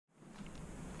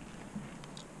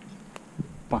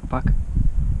Pac, pac.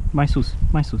 Mai sus,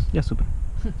 mai sus. Ia super.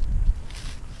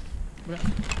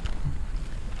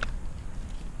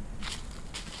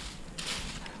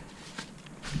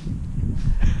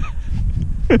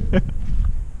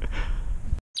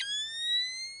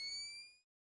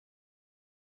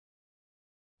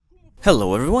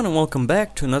 Hello everyone and welcome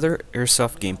back to another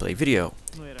Airsoft gameplay video.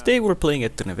 Today we're playing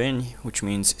at Tarnaveni, which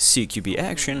means CQB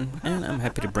action, and I'm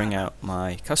happy to bring out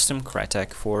my custom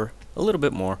Krytac for a little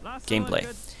bit more gameplay.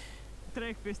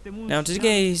 Now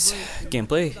today's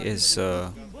gameplay is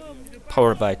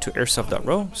powered by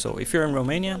 2airsoft.ro, so if you're in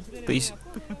Romania, please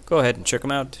go ahead and check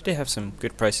them out. They have some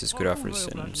good prices, good offers,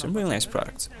 and some really nice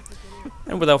products.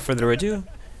 And without further ado,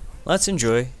 let's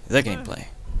enjoy the gameplay.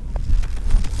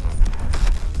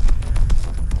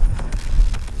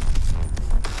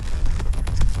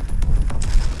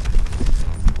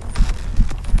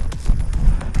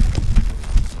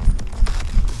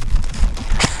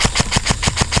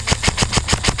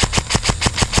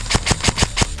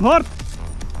 Mort!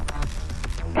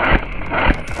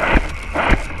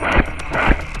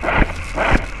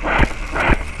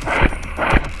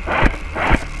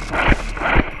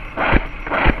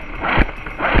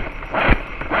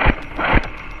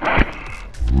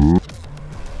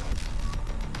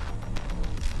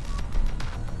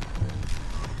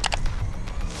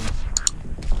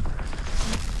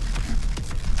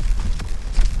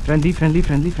 Friendly, friendly,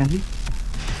 friendly, friendly.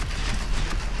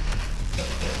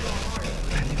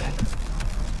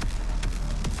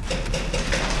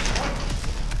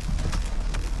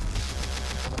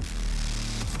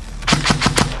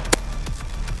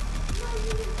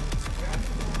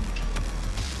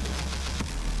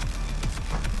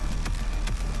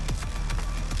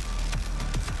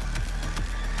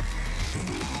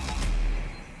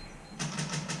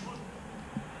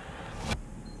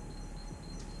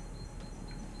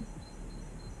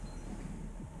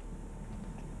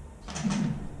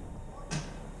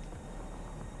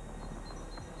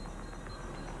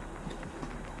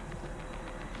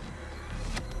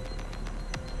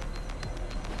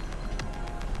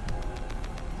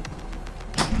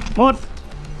 Mort!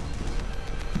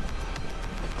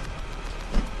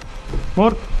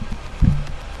 Mort!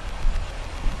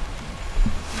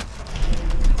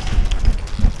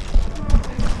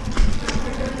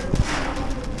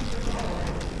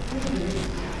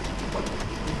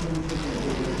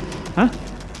 Huh?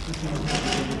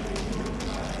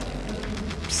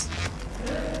 Psst.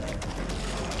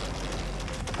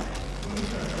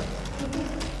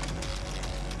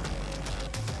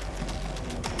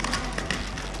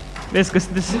 Vezi că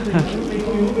sunteți... Hai.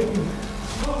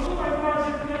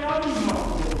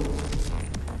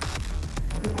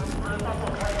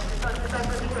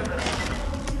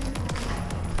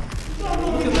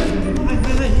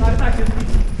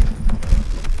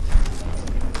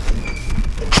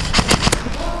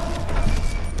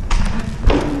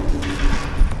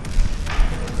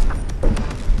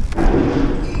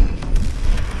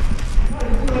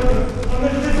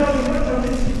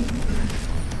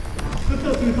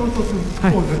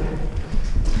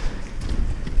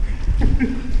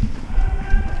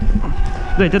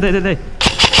 Dai.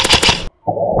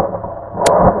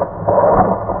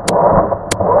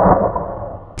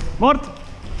 Mort!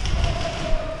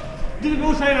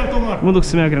 Mă duc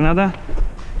să-mi iau grenada.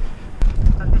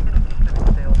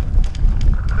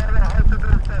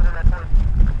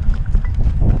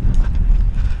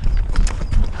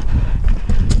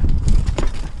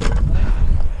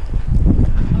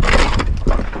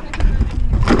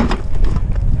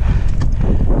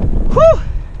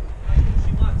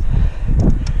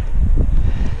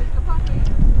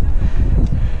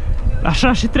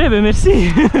 Așa și trebuie, mersi!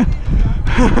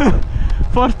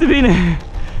 Foarte bine!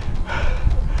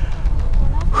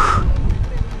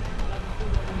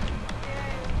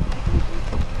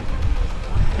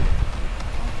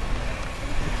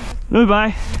 Nu-i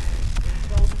bai!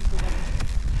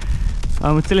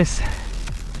 Am înțeles!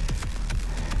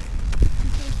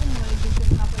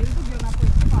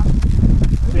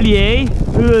 Îl iei,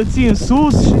 îl ții în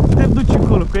sus și te duci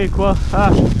acolo cu ei cu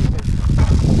așa.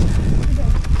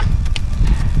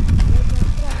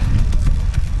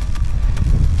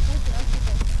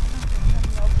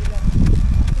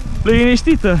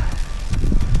 Liniștită!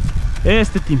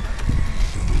 Este timp! Deci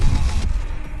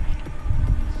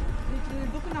îl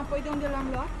duc înapoi de unde l-am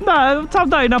luat? Da, sau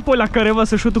dai înapoi la careva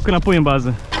să-și o duc înapoi în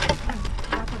bază.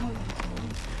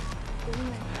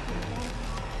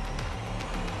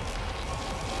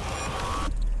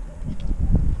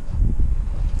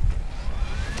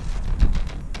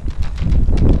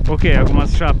 Ok, acum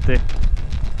sunt 7.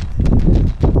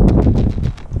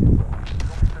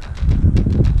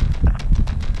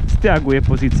 steagul e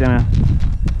poziția mea.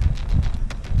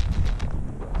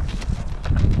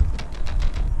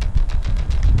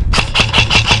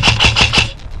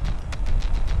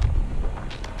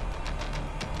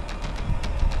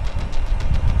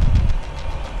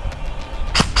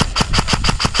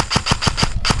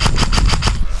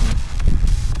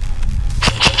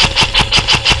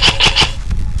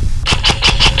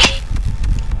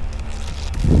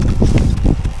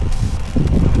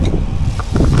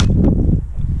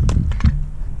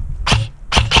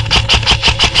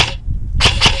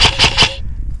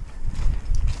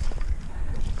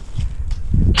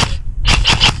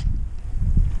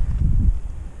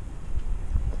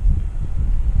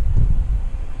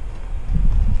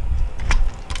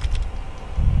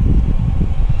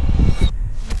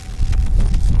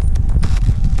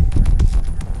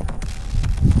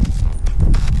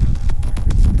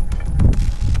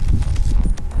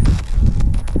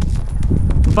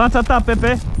 Fața ta,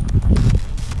 Pepe!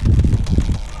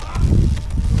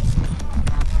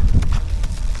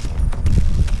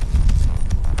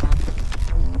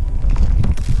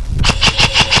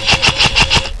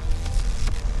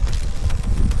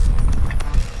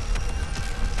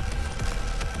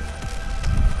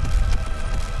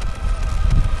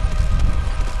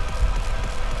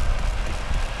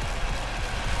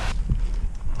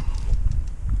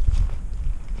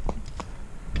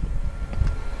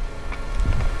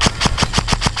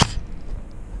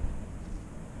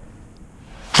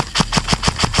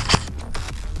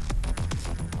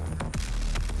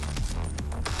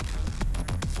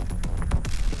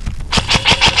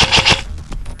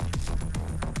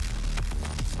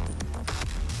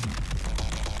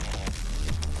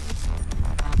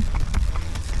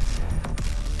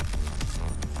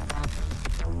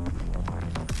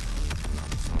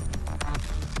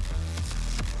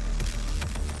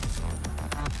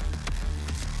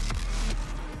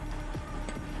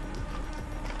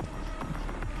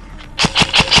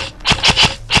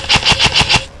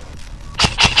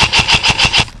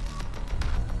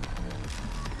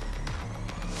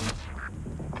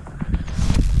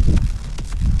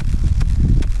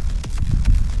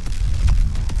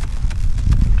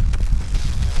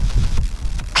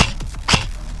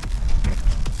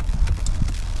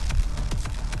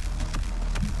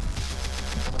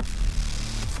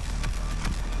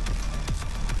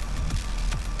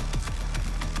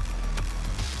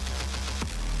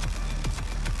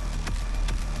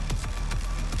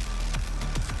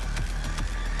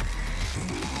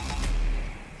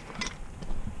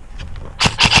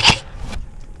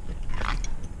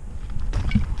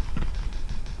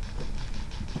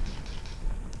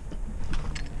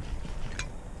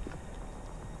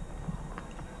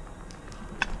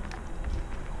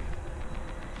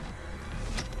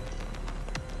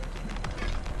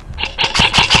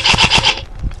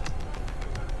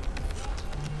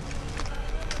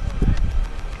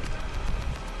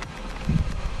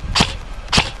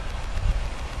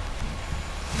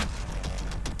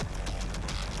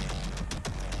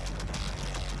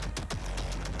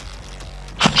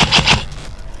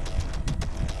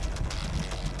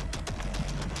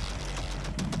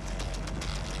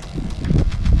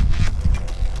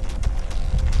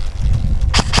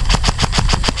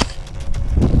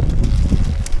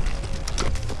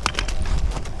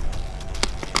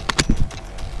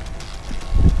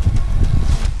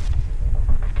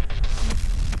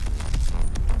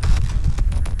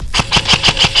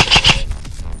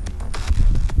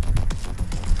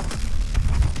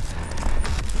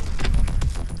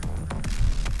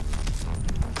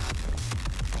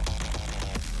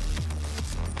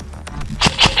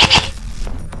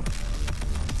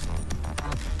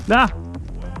 Da!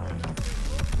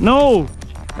 Nu!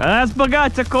 Ați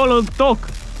băgați acolo în toc!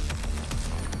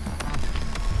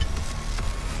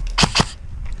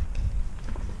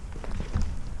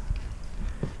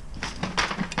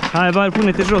 Hai, vai,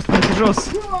 pune-te jos, pune-te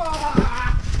jos!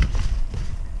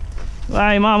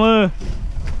 Hai, mamă!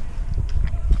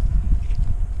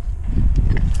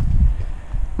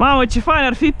 Mamă, ce fain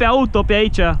ar fi pe auto pe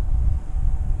aici!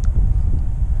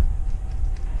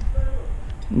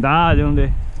 Da, de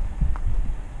unde?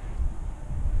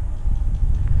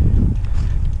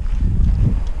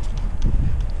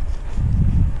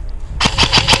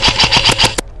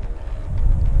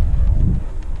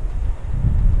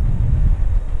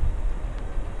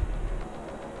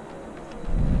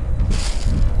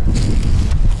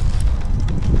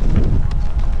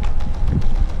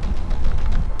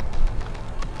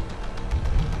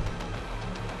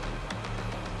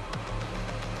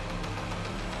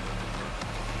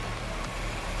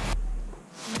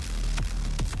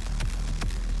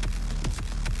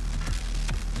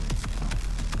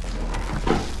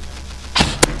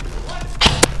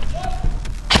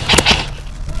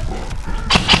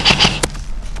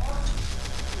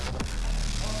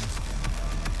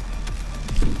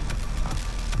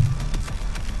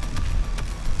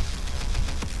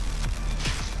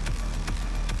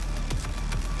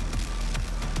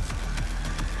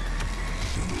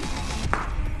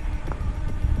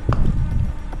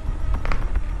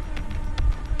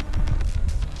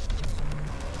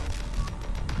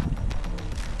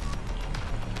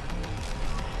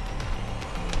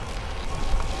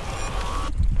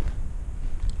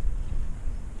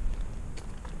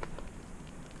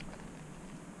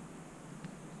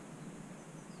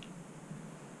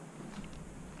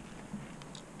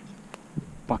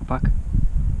 Pac, pac.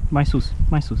 Mais sus,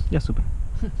 ia super.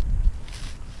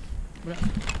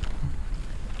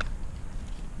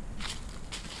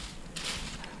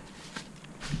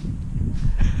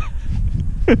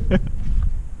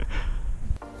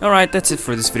 Alright, that's it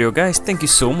for this video, guys. Thank you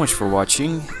so much for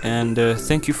watching, and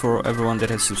thank you for everyone that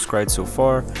has subscribed so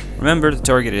far. Remember, the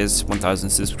target is 1000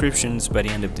 subscriptions by the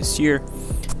end of this year,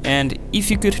 and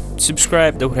if you could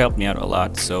subscribe, that would help me out a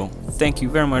lot. So thank you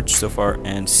very much so far,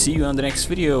 and see you on the next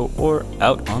video or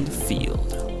out on the field.